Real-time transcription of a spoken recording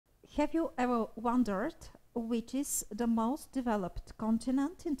Have you ever wondered which is the most developed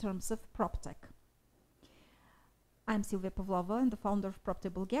continent in terms of PropTech? I'm Sylvia Pavlova, I'm the founder of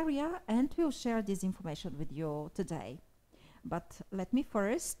PropTech Bulgaria, and we'll share this information with you today. But let me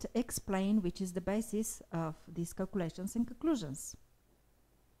first explain which is the basis of these calculations and conclusions.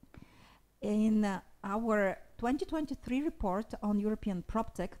 In our 2023 report on European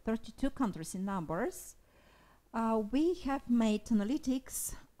PropTech, 32 countries in numbers, we have made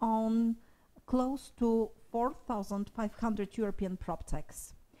analytics on close to 4,500 European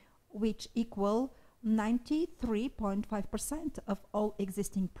PropTechs, which equal 93.5% of all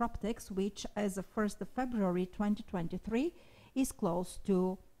existing PropTechs, which as of 1st of February 2023 is close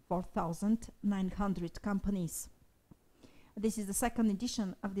to 4,900 companies. This is the second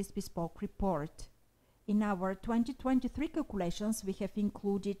edition of this bespoke report. In our 2023 calculations, we have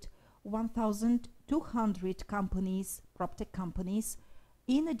included 1,200 companies, PropTech companies,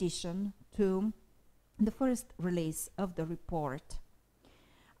 in addition to the first release of the report.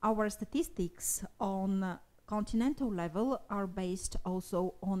 Our statistics on continental level are based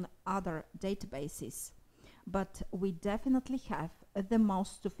also on other databases, but we definitely have the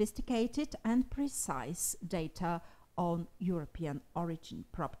most sophisticated and precise data on European origin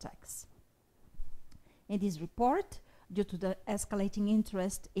PropTechs. In this report, due to the escalating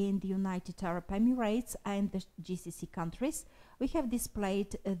interest in the United Arab Emirates and the GCC countries, we have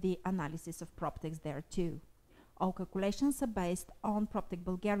displayed the analysis of PropTechs there too. All calculations are based on PropTech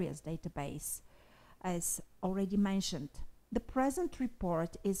Bulgaria's database. As already mentioned, the present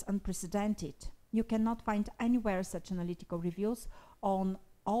report is unprecedented. You cannot find anywhere such analytical reviews on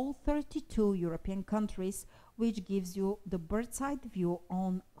all 32 European countries, which gives you the bird's-eye view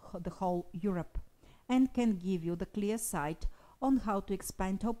on the whole Europe and can give you the clear sight on how to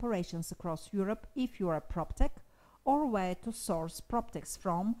expand operations across Europe if you are a PropTech, or where to source PropTechs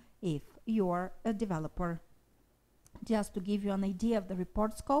from if you are a developer. Just to give you an idea of the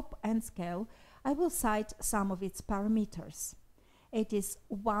report scope and scale, I will cite some of its parameters. It is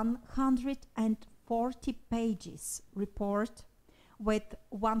 140 pages report with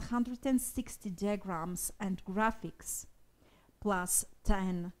 160 diagrams and graphics, plus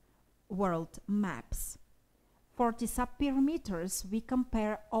 10 world maps. For the sub-parameters, we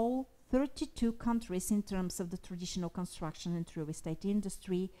compare all 32 countries in terms of the traditional construction and real estate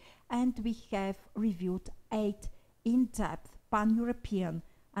industry, and we have reviewed 8 in-depth pan-European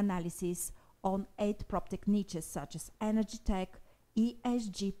analysis on 8 PropTech niches such as energy tech,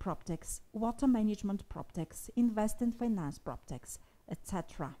 ESG PropTechs, water management PropTechs, invest and finance PropTechs,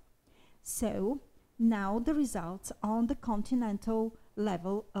 etc. So now the results on the continental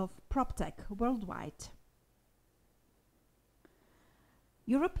level of PropTech worldwide.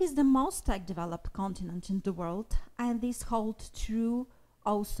 Europe is the most tech-developed continent in the world, and this holds true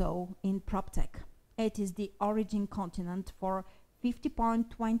also in PropTech. It is the origin continent for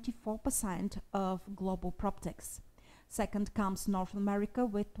 50.24% of global PropTechs. Second comes North America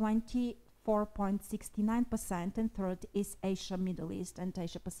with 24.69%, and third is Asia, Middle East and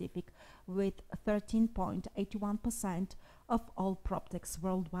Asia Pacific with 13.81% of all PropTechs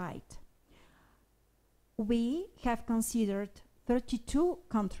worldwide. We have considered 32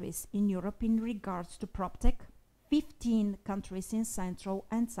 countries in Europe in regards to PropTech, 15 countries in Central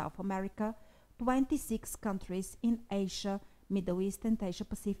and South America, 26 countries in Asia, Middle East and Asia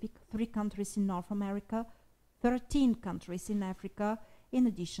Pacific, 3 countries in North America, 13 countries in Africa, in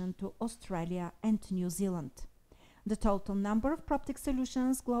addition to Australia and New Zealand. The total number of PropTech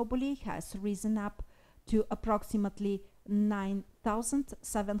solutions globally has risen up to approximately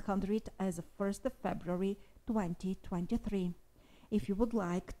 9,700 as of 1st of February 2023. If you would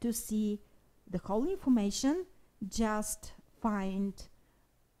like to see the whole information, just find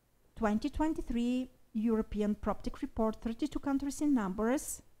 2023 European PropTech Report, 32 countries in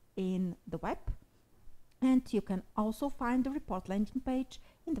numbers, in the web. And you can also find the report landing page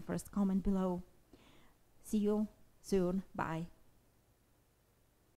in the first comment below. See you soon. Bye.